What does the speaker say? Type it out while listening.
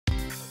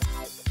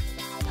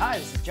Hi,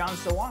 this is John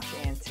Sowash,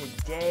 and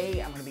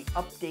today I'm going to be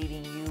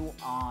updating you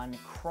on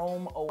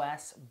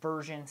ChromeOS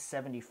version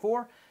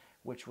 74,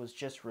 which was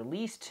just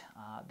released.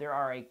 There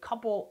are a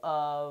couple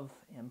of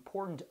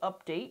important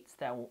updates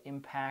that will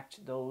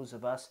impact those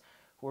of us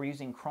who are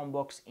using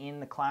Chromebooks in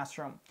the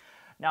classroom.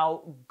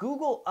 Now,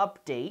 Google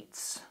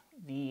updates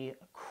the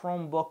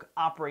Chromebook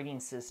operating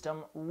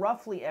system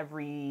roughly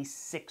every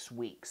 6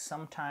 weeks,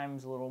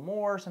 sometimes a little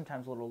more,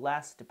 sometimes a little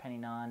less,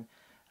 depending on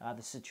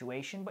the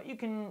situation, but you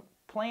can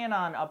plan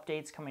on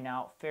updates coming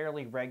out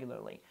fairly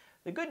regularly.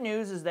 The good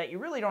news is that you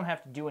really don't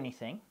have to do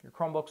anything. Your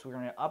Chromebooks are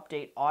going to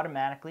update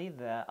automatically.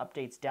 The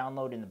updates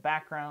download in the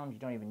background. You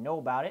don't even know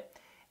about it.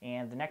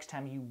 And the next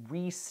time you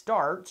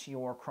restart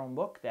your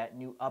Chromebook, that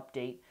new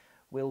update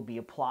will be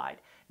applied.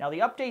 Now, the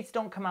updates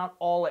don't come out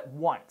all at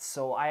once.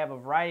 So I have a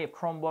variety of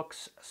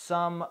Chromebooks.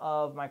 Some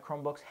of my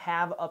Chromebooks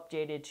have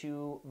updated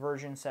to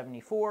version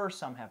 74.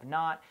 Some have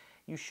not.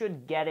 You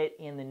should get it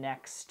in the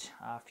next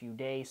few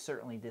days,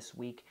 certainly this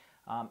week,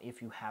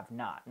 if you have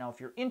not. Now, if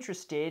you're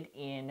interested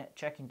in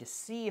checking to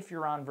see if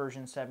you're on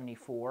version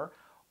 74,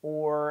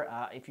 or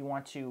if you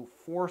want to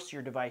force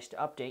your device to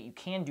update, you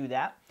can do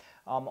that.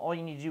 All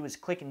you need to do is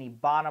click in the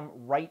bottom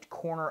right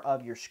corner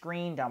of your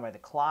screen, down by the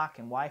clock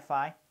and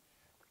Wi-Fi.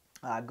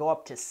 Go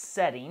up to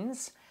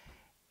Settings,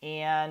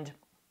 and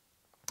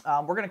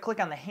we're going to click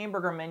on the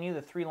hamburger menu,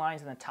 the 3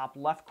 lines in the top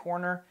left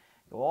corner.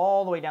 Go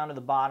all the way down to the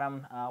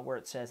bottom where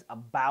it says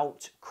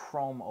About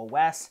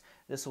ChromeOS.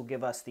 This will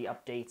give us the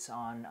updates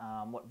on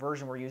what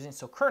version we're using.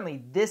 So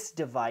currently this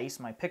device,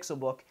 my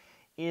Pixelbook,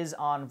 is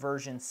on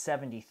version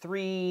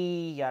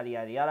 73, yada,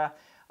 yada, yada.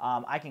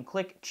 I can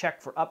click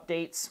Check for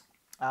Updates,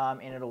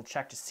 and it'll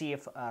check to see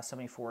if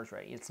 74 is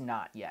ready. It's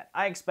not yet.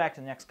 I expect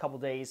in the next couple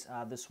days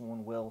this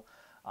one will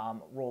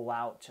roll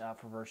out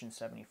for version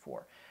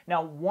 74.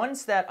 Now,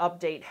 once that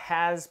update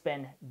has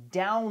been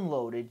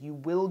downloaded, you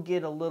will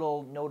get a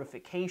little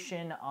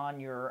notification on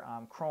your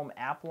Chrome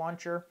app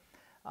launcher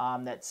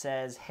that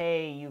says,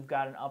 hey, you've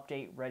got an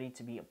update ready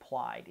to be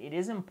applied. It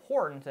is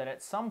important that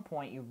at some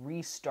point you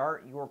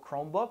restart your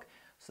Chromebook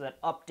so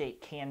that update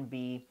can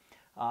be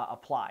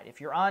applied. If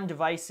you're on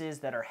devices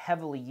that are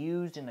heavily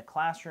used in the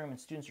classroom and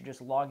students are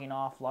just logging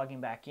off, logging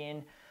back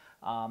in,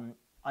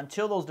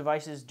 until those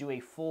devices do a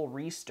full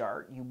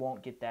restart, you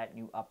won't get that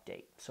new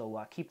update.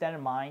 So keep that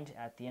in mind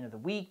at the end of the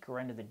week or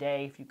end of the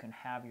day. If you can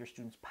have your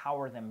students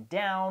power them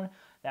down,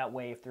 that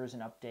way if there's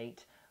an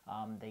update,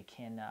 they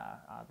can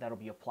that'll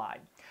be applied.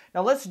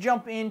 Now let's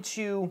jump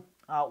into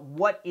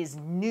what is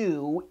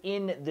new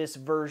in this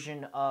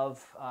version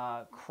of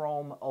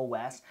Chrome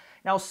OS.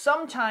 Now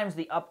sometimes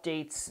the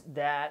updates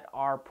that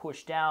are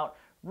pushed out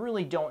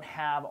really don't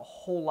have a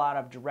whole lot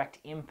of direct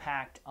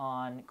impact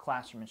on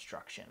classroom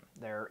instruction.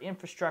 They're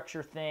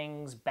infrastructure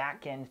things,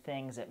 back-end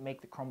things that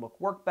make the Chromebook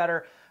work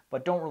better,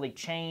 but don't really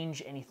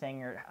change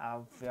anything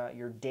of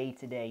your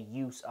day-to-day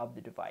use of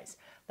the device.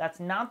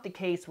 That's not the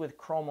case with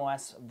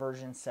ChromeOS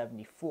version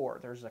 74.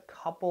 There's a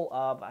couple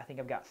of, I think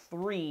I've got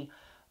 3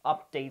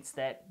 updates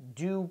that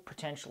do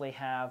potentially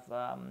have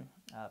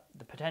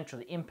the potential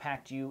to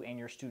impact you and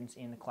your students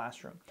in the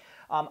classroom.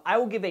 I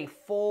will give a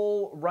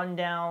full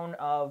rundown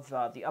of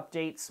the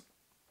updates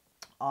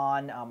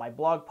on my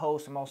blog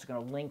post. I'm also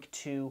going to link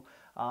to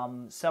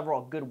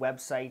several good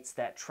websites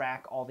that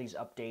track all these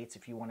updates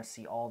if you want to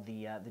see all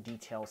the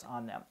details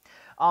on them.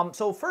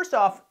 So first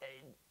off,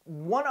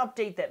 one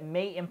update that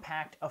may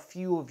impact a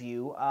few of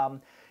you,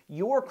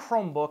 your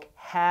Chromebook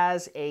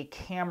has a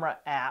camera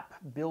app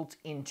built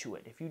into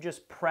it. If you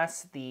just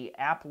press the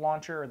app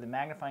launcher or the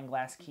magnifying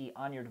glass key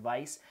on your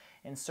device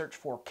and search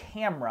for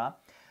camera,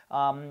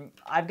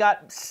 I've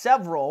got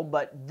several,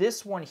 but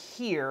this one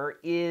here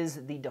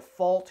is the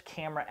default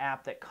camera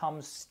app that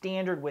comes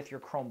standard with your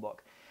Chromebook.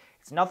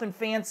 It's nothing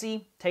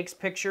fancy, takes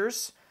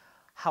pictures.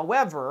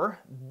 However,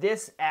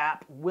 this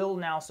app will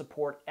now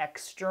support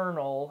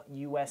external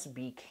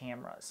USB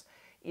cameras.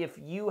 If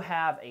you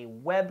have a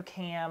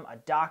webcam, a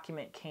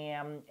document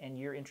cam, and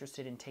you're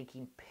interested in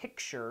taking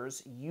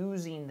pictures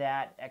using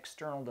that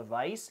external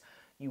device,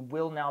 you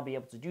will now be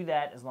able to do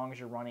that as long as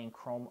you're running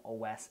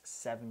ChromeOS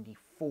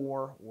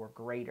 74 or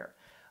greater.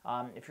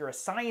 If you're a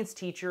science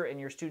teacher and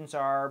your students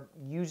are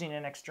using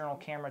an external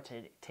camera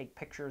to take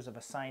pictures of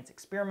a science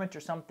experiment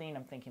or something,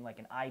 I'm thinking like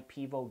an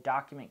iPivo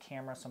document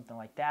camera, something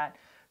like that,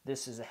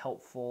 this is a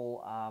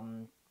helpful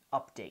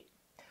update.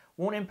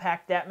 Won't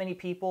impact that many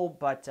people,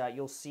 but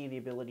you'll see the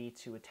ability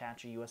to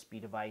attach a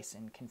USB device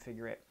and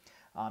configure it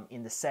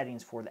in the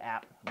settings for the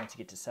app once you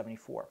get to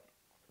 74.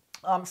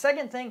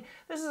 Second thing,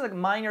 this is a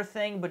minor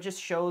thing, but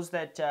just shows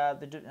that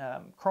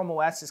the Chrome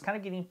OS is kind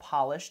of getting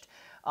polished.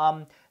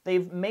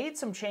 They've made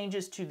some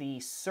changes to the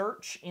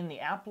search in the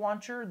app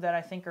launcher that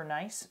I think are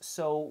nice.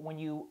 So when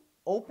you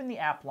open the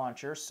app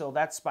launcher, so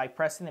that's by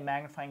pressing the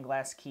magnifying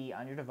glass key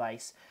on your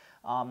device,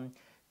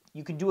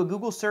 you can do a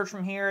Google search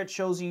from here. It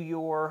shows you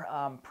your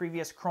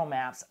previous Chrome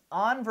apps.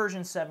 On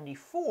version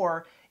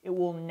 74, it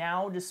will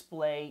now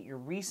display your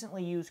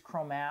recently used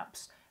Chrome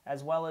apps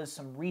as well as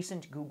some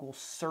recent Google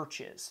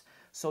searches.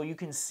 So you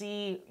can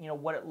see,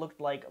 what it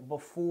looked like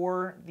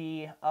before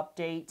the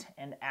update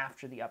and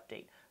after the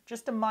update.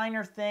 Just a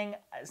minor thing.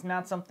 It's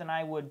not something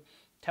I would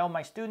tell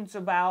my students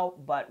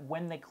about, but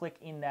when they click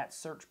in that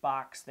search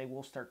box, they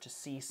will start to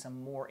see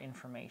some more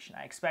information.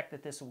 I expect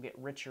that this will get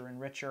richer and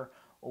richer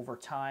over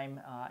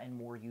time and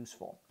more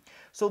useful.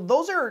 So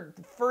those are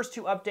the first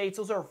two updates.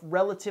 Those are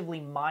relatively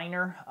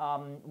minor,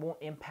 won't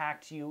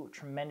impact you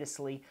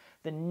tremendously.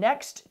 The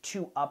next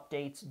two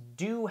updates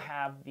do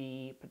have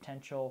the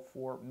potential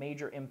for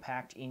major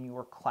impact in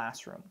your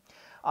classroom.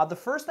 The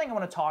first thing I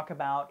want to talk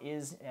about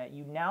is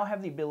you now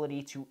have the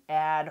ability to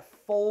add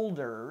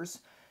folders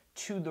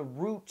to the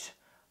root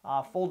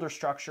folder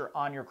structure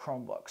on your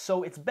Chromebook.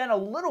 So it's been a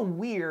little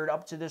weird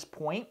up to this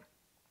point.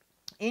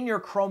 In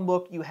your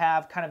Chromebook, you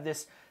have kind of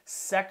this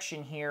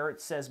section here. It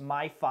says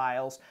My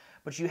Files,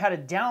 but you had a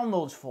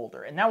Downloads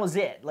folder, and that was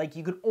it. Like,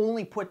 you could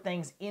only put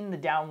things in the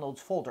Downloads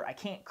folder. I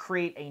can't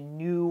create a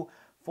new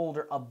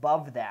folder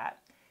above that.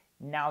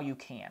 Now you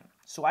can.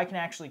 So I can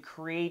actually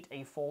create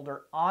a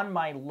folder on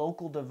my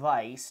local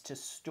device to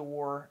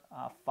store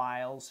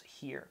files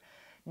here.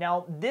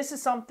 Now, this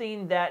is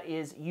something that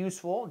is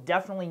useful,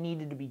 definitely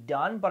needed to be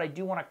done, but I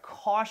do want to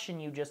caution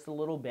you just a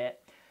little bit.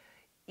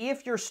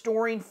 If you're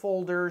storing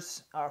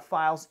folders,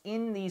 files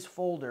in these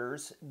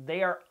folders,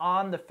 they are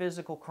on the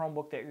physical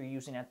Chromebook that you're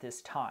using at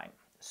this time.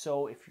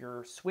 So if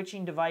you're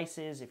switching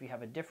devices, if you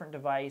have a different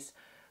device,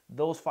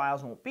 those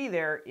files won't be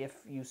there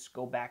if you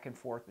go back and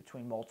forth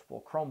between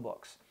multiple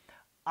Chromebooks.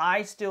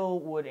 I still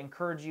would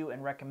encourage you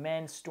and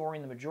recommend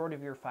storing the majority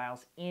of your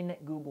files in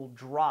Google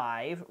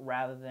Drive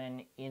rather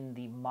than in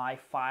the My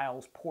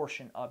Files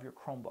portion of your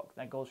Chromebook.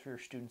 That goes for your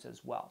students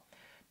as well.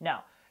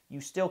 Now, you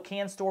still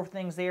can store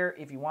things there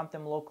if you want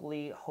them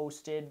locally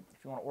hosted.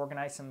 If you want to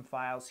organize some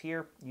files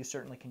here, you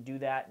certainly can do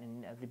that.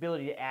 And the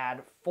ability to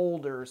add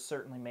folders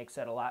certainly makes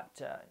that a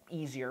lot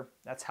easier.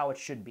 That's how it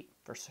should be,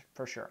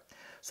 for sure.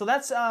 So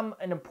that's an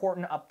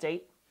important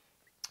update.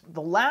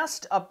 The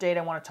last update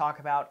I want to talk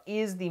about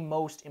is the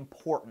most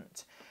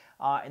important.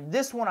 And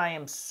this one I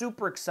am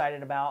super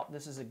excited about.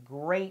 This is a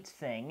great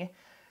thing.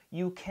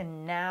 You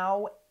can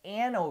now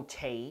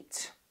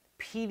annotate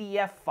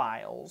PDF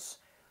files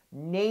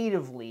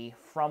natively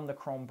from the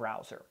Chrome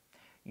browser.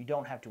 You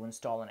don't have to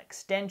install an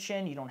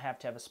extension. You don't have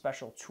to have a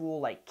special tool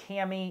like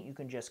Cami. You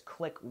can just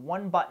click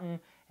one button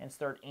and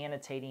start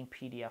annotating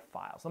PDF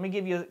files. Let me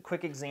give you a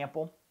quick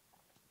example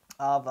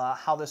of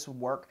how this would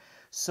work.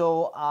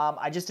 So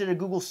I just did a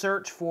Google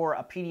search for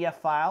a PDF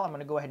file. I'm going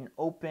to go ahead and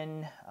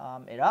open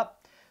it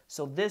up.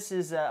 So this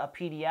is a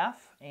PDF,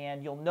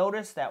 and you'll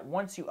notice that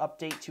once you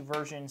update to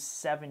version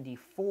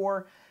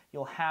 74,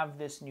 you'll have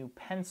this new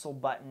pencil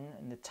button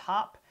in the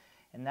top,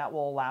 and that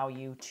will allow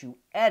you to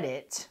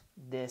edit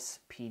this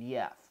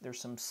PDF.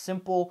 There's some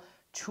simple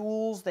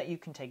tools that you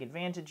can take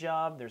advantage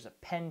of. There's a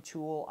pen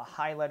tool, a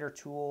highlighter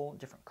tool,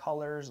 different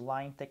colors,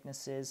 line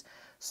thicknesses.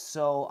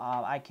 So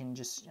I can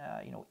just,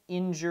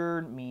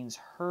 injured means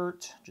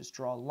hurt, just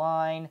draw a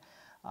line.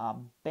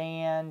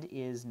 Banned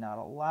is not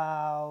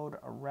allowed.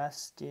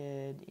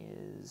 Arrested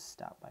is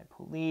stopped by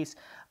police.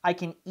 I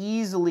can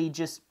easily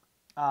just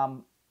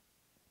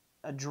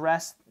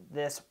address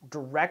this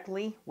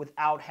directly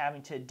without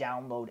having to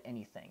download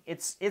anything.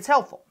 It's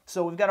helpful.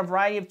 So we've got a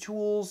variety of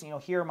tools.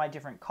 Here are my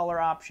different color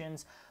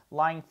options,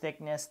 line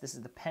thickness. This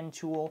is the pen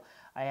tool.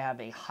 I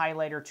have a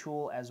highlighter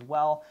tool as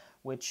well,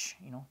 which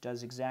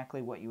does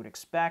exactly what you would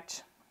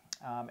expect,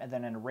 and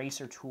then an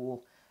eraser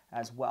tool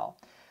as well.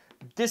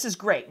 This is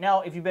great.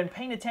 Now, if you've been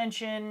paying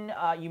attention,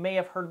 you may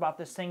have heard about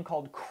this thing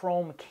called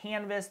Chrome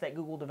Canvas that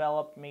Google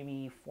developed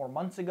maybe 4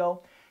 months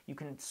ago. You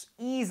can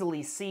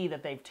easily see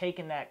that they've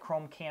taken that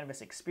Chrome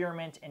Canvas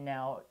experiment and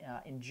now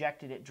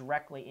injected it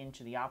directly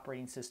into the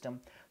operating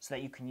system so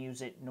that you can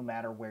use it no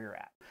matter where you're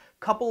at.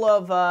 Couple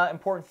of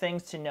important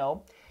things to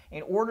know.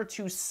 In order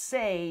to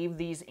save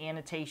these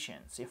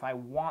annotations, if I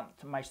want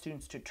my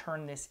students to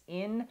turn this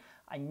in,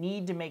 I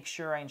need to make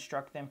sure I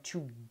instruct them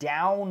to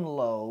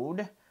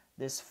download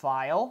this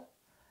file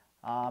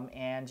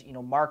and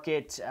mark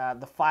it.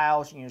 The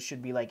files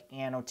should be like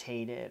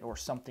annotated or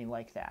something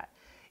like that.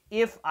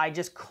 If I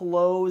just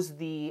close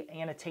the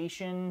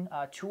annotation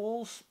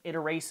tools, it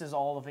erases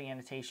all of the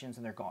annotations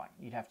and they're gone.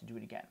 You'd have to do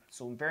it again.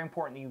 So very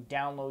important that you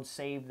download,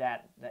 save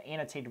the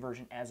annotated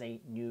version as a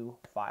new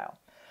file.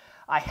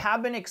 I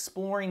have been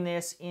exploring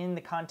this in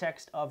the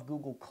context of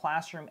Google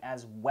Classroom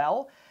as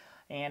well.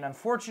 And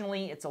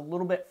unfortunately, it's a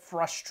little bit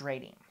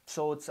frustrating.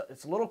 So it's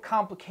a little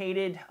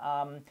complicated.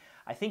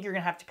 I think you're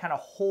going to have to kind of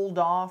hold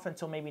off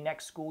until maybe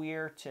next school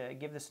year to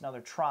give this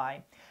another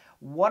try.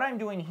 What I'm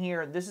doing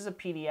here, this is a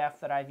PDF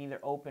that I've either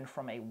opened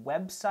from a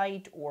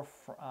website or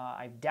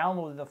I've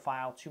downloaded the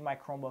file to my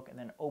Chromebook and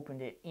then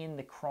opened it in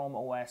the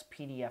ChromeOS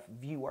PDF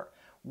viewer.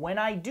 When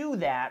I do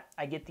that,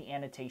 I get the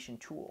annotation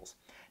tools.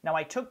 Now,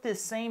 I took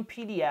this same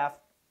PDF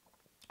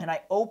and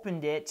I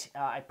opened it,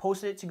 I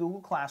posted it to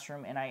Google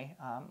Classroom and I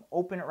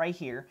open it right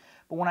here.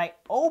 But when I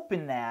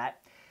open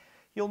that,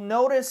 You'll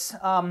notice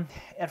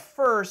at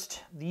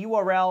first the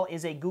URL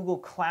is a Google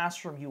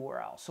Classroom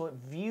URL. So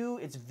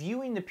it's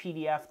viewing the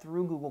PDF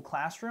through Google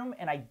Classroom,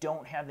 and I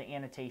don't have the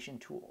annotation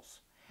tools.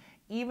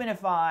 Even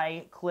if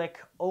I click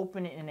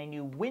open in a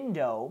new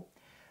window,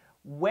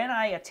 when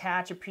I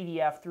attach a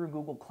PDF through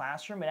Google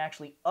Classroom, it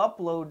actually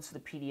uploads the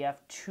PDF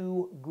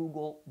to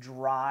Google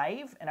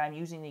Drive, and I'm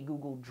using the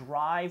Google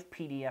Drive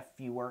PDF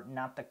viewer,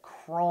 not the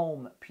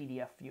Chrome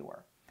PDF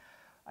viewer.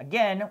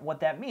 Again, what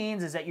that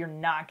means is that you're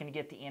not going to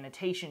get the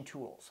annotation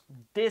tools.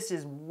 This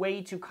is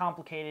way too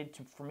complicated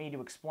for me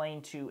to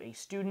explain to a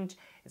student.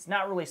 It's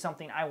not really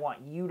something I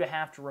want you to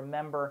have to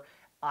remember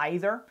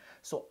either.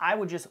 So I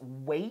would just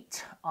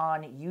wait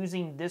on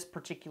using this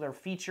particular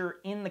feature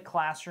in the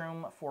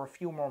classroom for a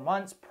few more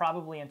months,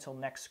 probably until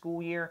next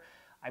school year.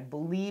 I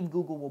believe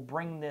Google will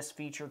bring this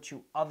feature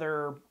to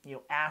other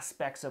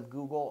aspects of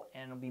Google,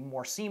 and it'll be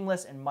more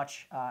seamless and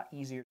much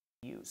easier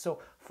to use. So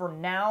for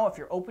now, if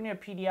you're opening a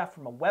PDF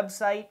from a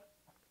website,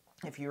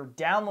 if you're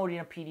downloading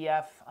a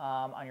PDF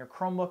on your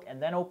Chromebook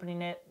and then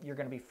opening it, you're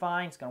going to be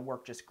fine. It's going to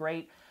work just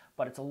great.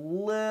 But it's a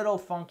little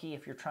funky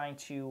if you're trying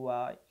to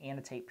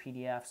annotate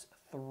PDFs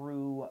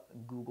through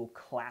Google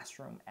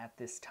Classroom at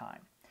this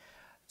time.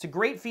 It's a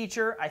great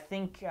feature. I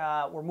think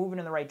we're moving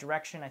in the right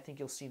direction. I think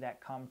you'll see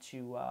that come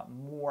to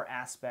more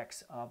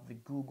aspects of the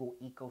Google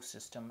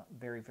ecosystem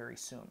very, very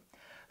soon.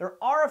 There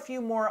are a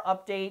few more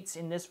updates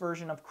in this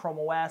version of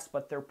ChromeOS,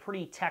 but they're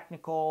pretty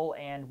technical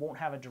and won't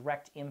have a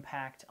direct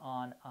impact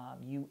on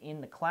you in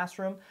the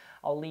classroom.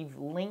 I'll leave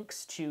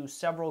links to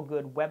several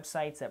good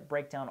websites that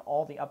break down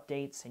all the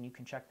updates, and you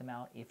can check them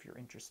out if you're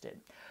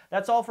interested.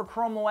 That's all for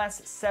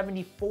ChromeOS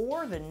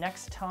 74. The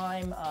next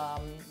time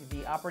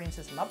the operating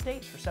system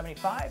updates for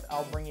 75,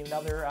 I'll bring you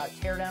another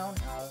teardown.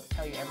 I'll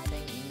tell you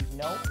everything you need to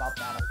know about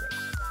that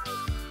update.